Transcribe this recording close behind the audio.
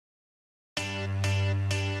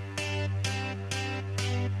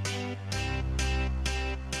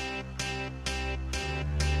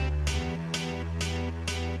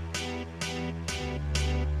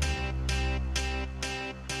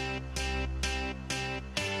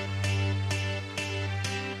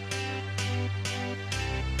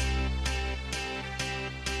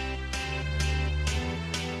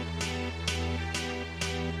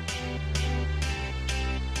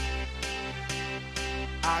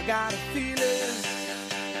I got a feeling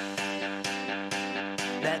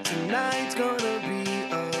that tonight's gonna be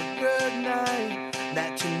a good night.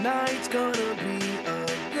 That tonight's gonna be a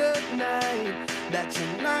good night. That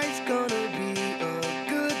tonight's gonna be a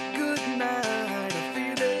good, good night. A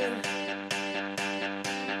feeling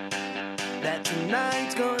that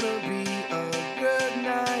tonight's gonna be a good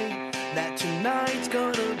night. That tonight's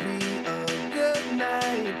gonna be a good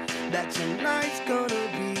night. That tonight's gonna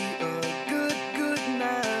be a good, good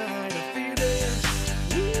night. A feeling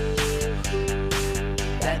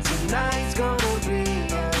that tonight's gonna be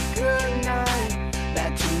a good night.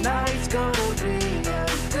 That tonight's gonna be a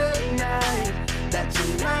good night. That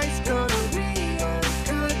tonight's gonna be a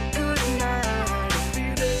good, good night. A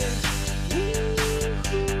feeling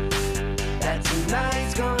that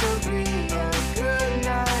tonight's gonna be a good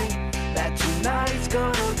night. That tonight's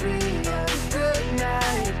gonna be a good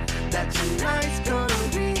night. That tonight's gonna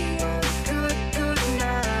be a good, good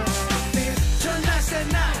night. Tonight's the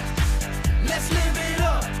night. Let's live it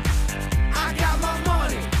up. I got my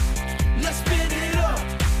money. Let's spin it up.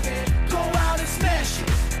 Go out and smash it.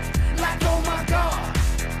 Like oh my God.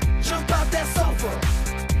 Jump out that sofa.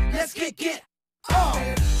 Let's get off.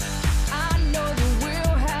 I know that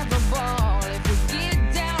we'll have a ball if we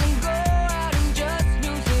get down and go out and just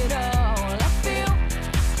lose it all. I feel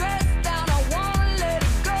stressed out, I wanna let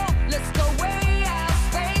it go. Let's go way out,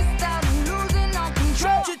 spaced out, and losing all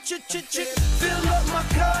control. Fill up my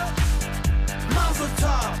cup, Mazel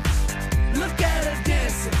tov. Look at her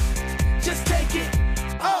dancing, just take it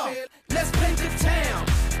off. Let's paint the town,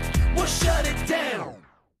 we'll shut it down.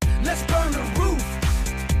 Let's burn the roof,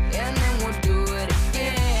 And then we'll do it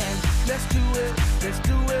again. let's do it, let's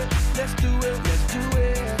do it, let's do it, let's do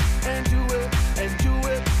it, and do it, and do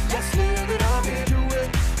it. Let's live it up and do it,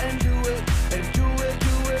 and do it, and do it,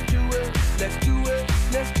 do it, do it. Let's do it,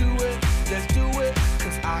 let's do it, let's do it.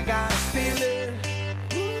 Cause I got a feeling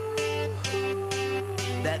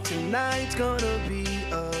that tonight's gonna be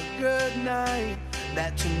a good night.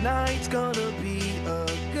 That tonight's gonna be a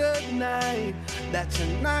good night. That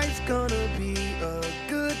tonight's gonna be a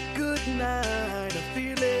good, good night. A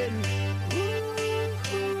feeling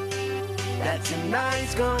that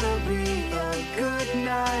tonight's gonna be a good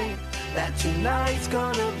night. That tonight's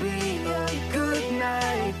gonna be a good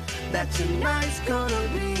night. That tonight's gonna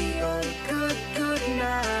be a good, good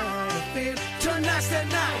night. I feel tonight's the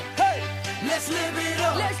night. Hey, let's live it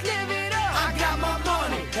up. Let's live it up. I got my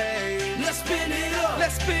money. Hey, let's spin it up.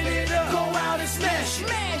 Let's spin it up. Go out and smash it.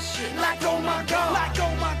 Smash it. Like oh my God. Like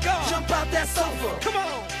oh my God. Jump out that sofa. Come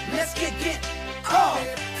on. Let's get off.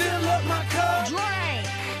 Fill up my cup. Drink.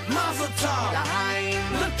 Mazel tov.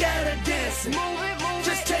 Look at her dancing. Move it, move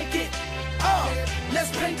Just it. take it off.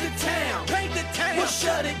 Let's paint the town. Paint the town. We'll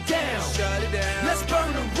shut it down. Shut it down. Let's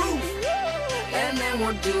burn the roof. And then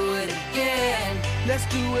we'll do it again. Let's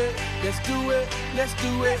do it. Let's do it. Let's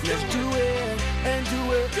do it. Let's do it. And do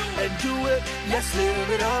it. And do it. Let's live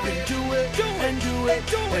it up and do it. And do it.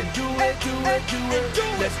 And do it. Do it. Do it.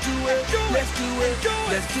 Let's do it. Let's do it.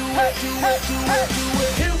 Let's do it. Do it. Do it.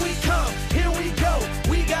 Do it.